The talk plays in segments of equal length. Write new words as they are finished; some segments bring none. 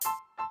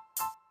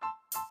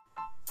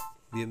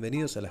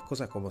bienvenidos a las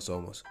cosas como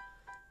somos.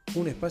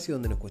 Un espacio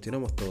donde nos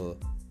cuestionamos todo,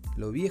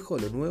 lo viejo,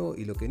 lo nuevo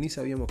y lo que ni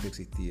sabíamos que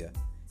existía.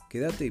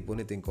 Quédate y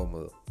ponete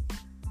incómodo.